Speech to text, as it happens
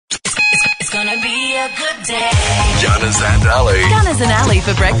be a good day. Gunners and Ali Gunners and Ali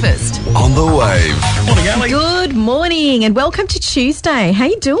for breakfast. on the wave. Morning, Ali. Good morning and welcome to Tuesday. How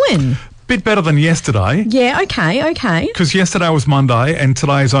you doing? Bit better than yesterday, Yeah, okay. because yesterday was Monday and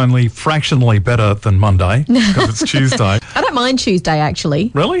today is only fractionally better than Monday because it's Tuesday. I don't mind Tuesday,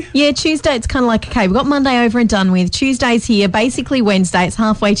 actually. Really? Yeah, Tuesday, it's kind of like, okay, we've got Monday over and done with. Tuesday's here, basically Wednesday. It's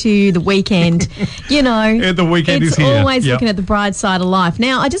halfway to the weekend. You know. Yeah, the weekend it's is here. always Yep. looking at the bright side of life.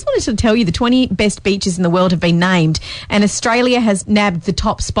 Now, I just wanted to tell you the 20 best beaches in the world have been named, and Australia has nabbed the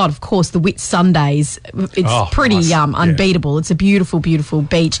top spot, of course, the Whitsundays. It's Oh, pretty nice. Yeah. unbeatable. It's a beautiful, beautiful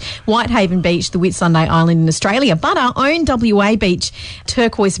beach. Whitehaven Beach, the Whitsunday Island in Australia. But our own WA beach,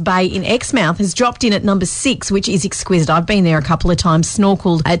 Turquoise Bay in Exmouth, has dropped in at number 6, which is exquisite. I've been there a couple of times,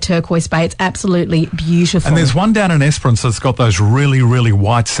 snorkeled at Turquoise Bay. It's absolutely beautiful. And there's one down in Esperance that's got those really, really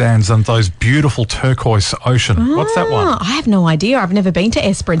white sands and those beautiful turquoise ocean. What's that one? I have no idea. I've never been to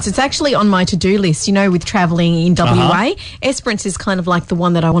Esperance. It's actually on my to-do list, you know, with travelling in WA. Esperance is kind of like the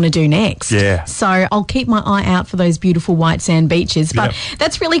one that I want to do next. Yeah. So I'll keep my eye out for those beautiful white sand beaches. But Yep.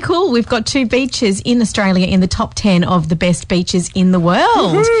 that's really cool. We've got 2 beaches in Australia in the top 10 of the best beaches in the world.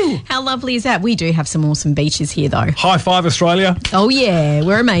 Woohoo! How lovely is that? We do have some awesome beaches here, though. High five, Australia. Oh, yeah.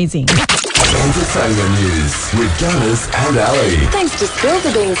 We're amazing. Entertainment news with Gunners and Ali. Thanks to Spill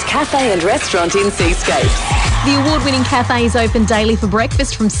the Beans Cafe and Restaurant in Seascape. The award-winning cafe is open daily for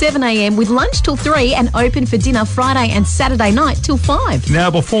breakfast from 7 a.m. with lunch till 3 and open for dinner Friday and Saturday night till 5. Now,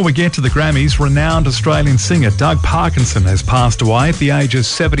 before we get to the Grammys, renowned Australian singer Doug Parkinson has passed away at the age of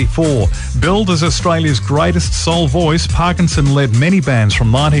 74. Billed as Australia's greatest soul voice, Parkinson led many bands from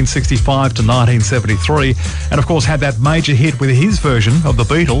 1965 to 1973 and, of course, had that major hit with his version of the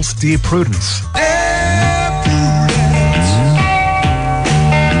Beatles' Dear Prudence.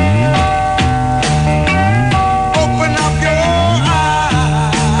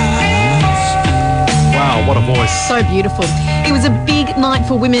 Wow, what a voice. So beautiful. It was a big night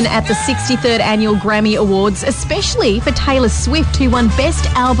for women at the 63rd Annual Grammy Awards, especially for Taylor Swift, who won Best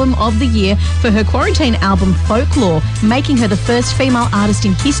Album of the Year for her quarantine album Folklore, making her the first female artist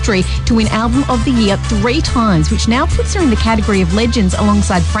in history to win Album of the Year 3 times, which now puts her in the category of legends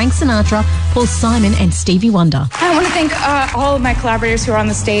alongside Frank Sinatra, Paul Simon and Stevie Wonder. I want to thank all of my collaborators who are on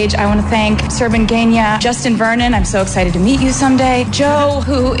the stage. I want to thank Serban Gania, Justin Vernon. I'm so excited to meet you someday. Joe,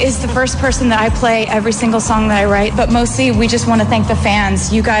 who is the first person that I play every single song that I write. But mostly, we just want to thank the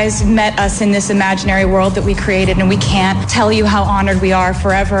fans. You guys met us in this imaginary world that we created, and we can't tell you how honored we are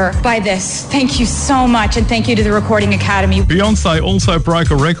forever by this. Thank you so much, and thank you to the Recording Academy. Beyonce also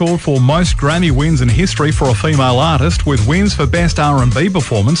broke a record for most Grammy wins in history for a female artist, with wins for Best R&B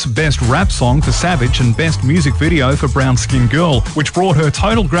Performance, Best Rap Song for Savage and Best Music Video for Brown Skin Girl, which brought her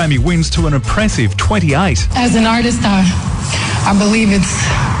total Grammy wins to an impressive 28. As an artist, I believe it's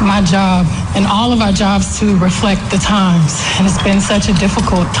my job and all of our jobs to reflect the times. And it's been such a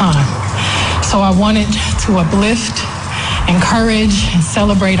difficult time. So I wanted to uplift, encourage, and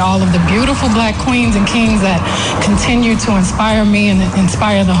celebrate all of the beautiful Black queens and kings that continue to inspire me and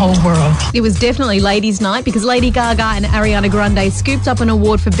inspire the whole world. It was definitely ladies' night because Lady Gaga and Ariana Grande scooped up an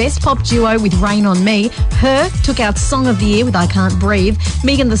award for Best Pop Duo with Rain on Me. Her took out Song of the Year with I Can't Breathe.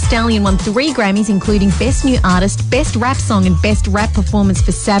 Megan Thee Stallion won 3 Grammys, including Best New Artist, Best Rap Song and Best Rap Performance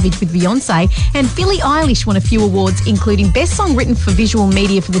for Savage with Beyonce. And Billie Eilish won a few awards, including Best Song Written for Visual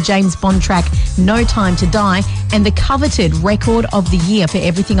Media for the James Bond track No Time to Die and the coveted Record of the Year for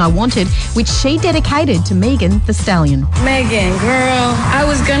Everything I Wanted, which she dedicated to Megan Thee Stallion. Megan, girl, I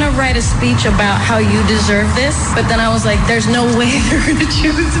was gonna write a speech about how you deserve this, but then I was like, there's no way they're gonna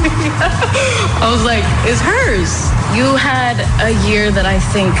choose me. I was like, it's hers. You had a year that I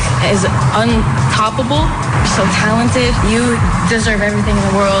think is untoppable. You're so talented. You deserve everything in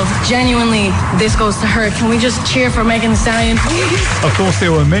the world. Genuinely, this goes to her. Can we just cheer for Megan Thee Stallion, please? Of course,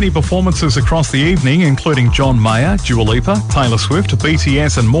 there were many performances across the evening, including John Mayer, Dua Lipa, Taylor Swift,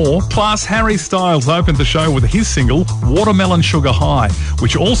 BTS and more. Plus, Harry Styles opened the show with his single, Watermelon Sugar High,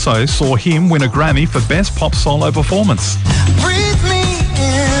 which also saw him win a Grammy for Best Pop Solo Performance. Breathe me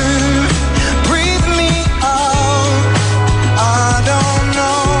in, breathe me out. I don't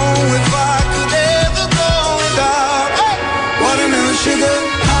know if I could ever go without watermelon sugar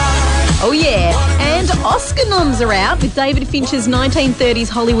high. Oh yeah, and Oscar noms are out with David Fincher's 1930s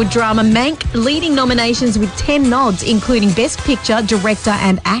Hollywood drama Mank leading nominations with 10 nods, including Best Picture, Director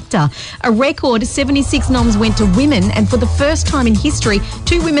and Actor. A record 76 noms went to women, and for the first time in history,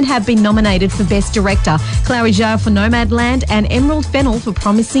 2 women have been nominated for Best Director, Chloe Zhao for Nomadland and Emerald Fennell for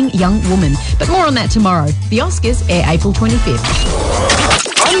Promising Young Woman. But more on that tomorrow. The Oscars air April 25th.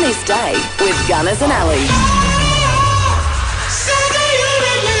 On this day with Gunners and Ali.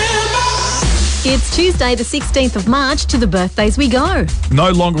 It's Tuesday, the 16th of March. To the birthdays we go.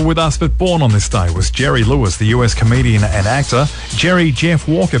 No longer with us, but born on this day was Jerry Lewis, the US comedian and actor. Jerry Jeff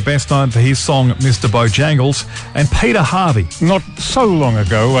Walker, best known for his song Mr. Bojangles, and Peter Harvey. Not so long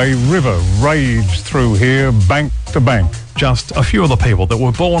ago, a river raged through here, bank to bank. Just a few of the people that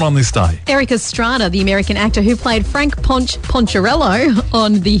were born on this day. Eric Estrada, the American actor who played Frank Poncherello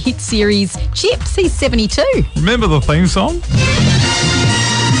on the hit series Chips. He's 72. Remember the theme song?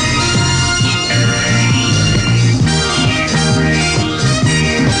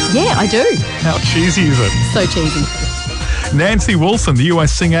 Yeah, I do. How cheesy is it? So cheesy. Nancy Wilson, the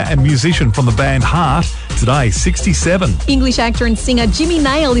US singer and musician from the band Heart, today 67. English actor and singer Jimmy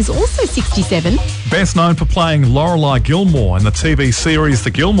Nail is also 67. Best known for playing Lorelei Gilmore in the TV series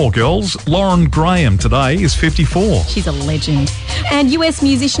The Gilmore Girls, Lauren Graham today is 54. She's a legend. And US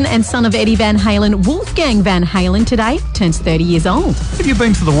musician and son of Eddie Van Halen, Wolfgang Van Halen, today turns 30 years old. Have you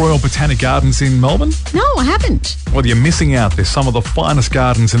been to the Royal Botanic Gardens in Melbourne? No, I haven't. Well, you're missing out. They're some of the finest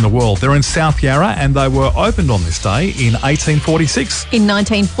gardens in the world. They're in South Yarra and they were opened on this day in 1846. In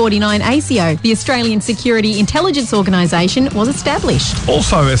 1949, ASIO, the Australian Security Intelligence Organisation, was established.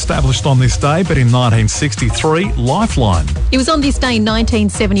 Also established on this day, but in 1963, Lifeline. It was on this day in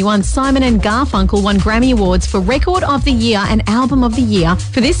 1971, Simon and Garfunkel won Grammy Awards for Record of the Year and Album of the Year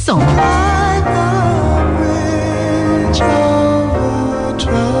for this song.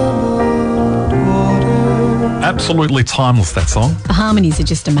 Absolutely timeless, that song. The harmonies are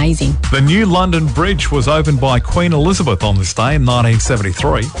just amazing. The new London Bridge was opened by Queen Elizabeth on this day in 1973.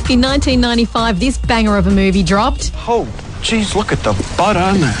 In 1995, this banger of a movie dropped. Oh, geez, look at the butt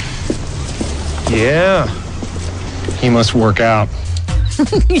on that. Yeah. He must work out.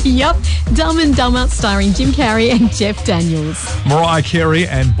 Yup, Dumb and Dumber, starring Jim Carrey and Jeff Daniels. Mariah Carey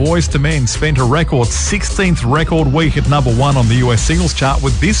and Boyz II Men spent a record 16th record week at number 1 on the US singles chart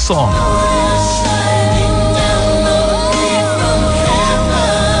with this song.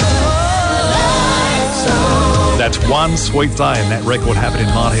 That's One Sweet Day, and that record happened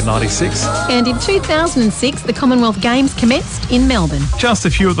in 1996. And in 2006, the Commonwealth Games commenced in Melbourne. Just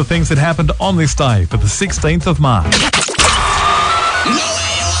a few of the things that happened on this day for the 16th of March.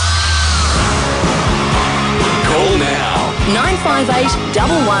 Call now. 958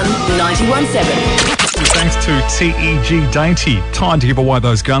 11 917. Thanks to TEG Dainty. Time to give away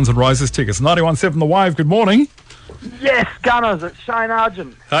those Guns N' Roses tickets. 91.7 The Wave, good morning. Yes, Gunners, it's Shane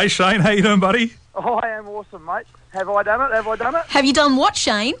Argent. Hey Shane, how you doing, buddy? Oh, I am awesome, mate. Have I done it? Have I done it? Have you done what,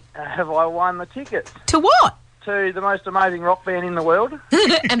 Shane? Have I won the tickets? To what? To the most amazing rock band in the world.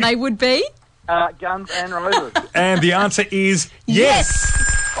 And they would be? Guns N' Roses. And the answer is yes.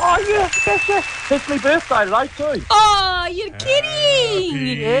 Oh, yes. It's my birthday today, too. Oh, you're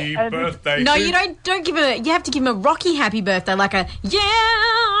kidding. Yeah, and birthday. No, you don't give him you have to give him a rocky happy birthday, like a,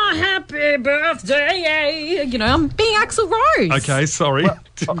 yeah, happy birthday. You know, I'm being Axl Rose. Okay, sorry.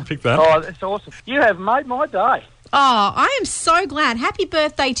 Didn't pick that. Oh, that's awesome. You have made my day. Oh, I am so glad. Happy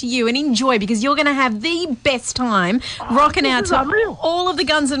birthday to you and enjoy, because you're going to have the best time rocking out to all of the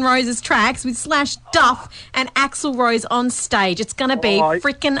Guns N' Roses tracks with Slash Duff and Axl Rose on stage. It's going to be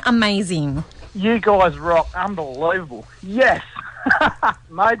freaking amazing. You guys rock. Unbelievable. Yes.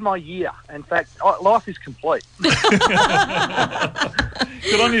 Made my year. In fact, life is complete. Good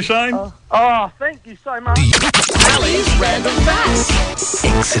on you, Shane. Oh, thank you so much. Ali's Random Facts.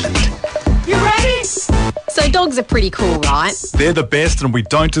 Excellent. You ready? So dogs are pretty cool, right? They're the best and we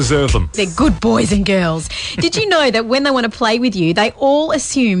don't deserve them. They're good boys and girls. Did you know that when they want to play with you, they all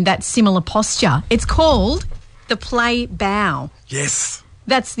assume that similar posture? It's called the play bow. Yes.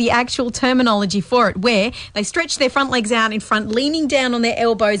 That's the actual terminology for it, where they stretch their front legs out in front, leaning down on their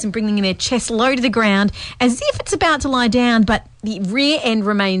elbows and bringing their chest low to the ground as if it's about to lie down, but the rear end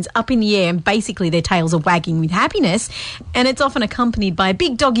remains up in the air and basically their tails are wagging with happiness, and it's often accompanied by a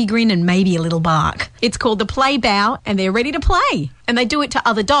big doggy grin and maybe a little bark. It's called the play bow and they're ready to play. And they do it to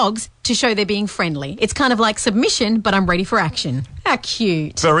other dogs to show they're being friendly. It's kind of like submission, but I'm ready for action. How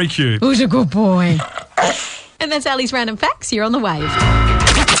cute. Very cute. Who's a good boy? And that's Ali's Random Facts here on The Wave.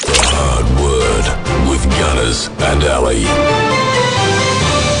 Hard Word with Gunners and Ali.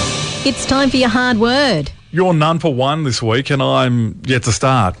 It's time for your hard word. You're none for one this week and I'm yet to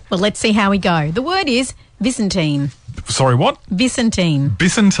start. Well, let's see how we go. The word is Byzantine. Sorry, what? Byzantine.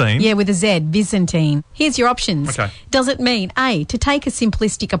 Byzantine? Yeah, with a Z, Byzantine. Here's your options. Okay. Does it mean A, to take a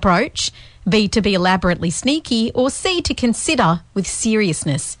simplistic approach, B, to be elaborately sneaky, or C, to consider with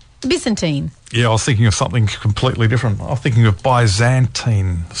seriousness? Byzantine. Yeah, I was thinking of something completely different. I was thinking of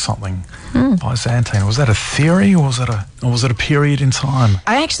Byzantine something. Byzantine. Was that a theory or was it a period in time?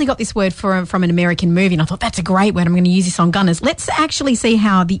 I actually got this word from an American movie and I thought that's a great word. I'm going to use this on Gunners. Let's actually see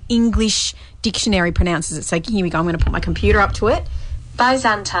how the English dictionary pronounces it. So here we go. I'm going to put my computer up to it.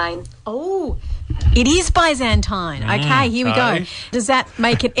 Byzantine. Oh, it is Byzantine. Okay, here we go. Does that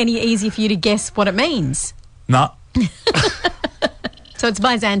make it any easier for you to guess what it means? No. So it's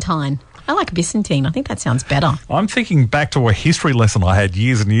Byzantine. I like Byzantine. I think that sounds better. I'm thinking back to a history lesson I had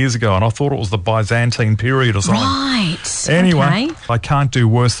years and years ago, and I thought it was the Byzantine period or something. Right. Anyway, okay. I can't do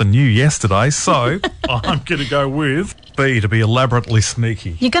worse than you yesterday, so I'm going to go with B, to be elaborately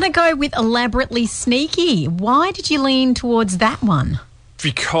sneaky. You're going to go with elaborately sneaky. Why did you lean towards that one?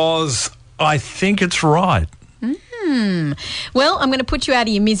 Because I think it's right. Well, I'm going to put you out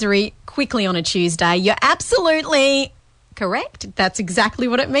of your misery quickly on a Tuesday. You're absolutely correct. That's exactly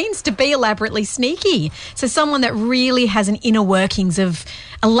what it means to be elaborately sneaky. So someone that really has an inner workings of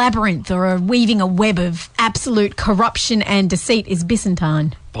a labyrinth or weaving a web of absolute corruption and deceit is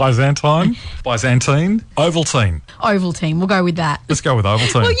Byzantine. Byzantine? Byzantine? Ovaltine. Ovaltine. We'll go with that. Let's go with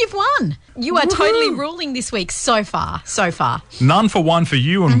Ovaltine. Well, you've won. You are totally ruling this week so far. So far. None for one for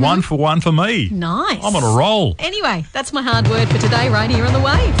you and 1 for 1 for me. Nice. I'm on a roll. Anyway, that's my hard word for today right here on The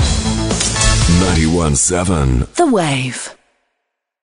Wave. 91.7 The Wave.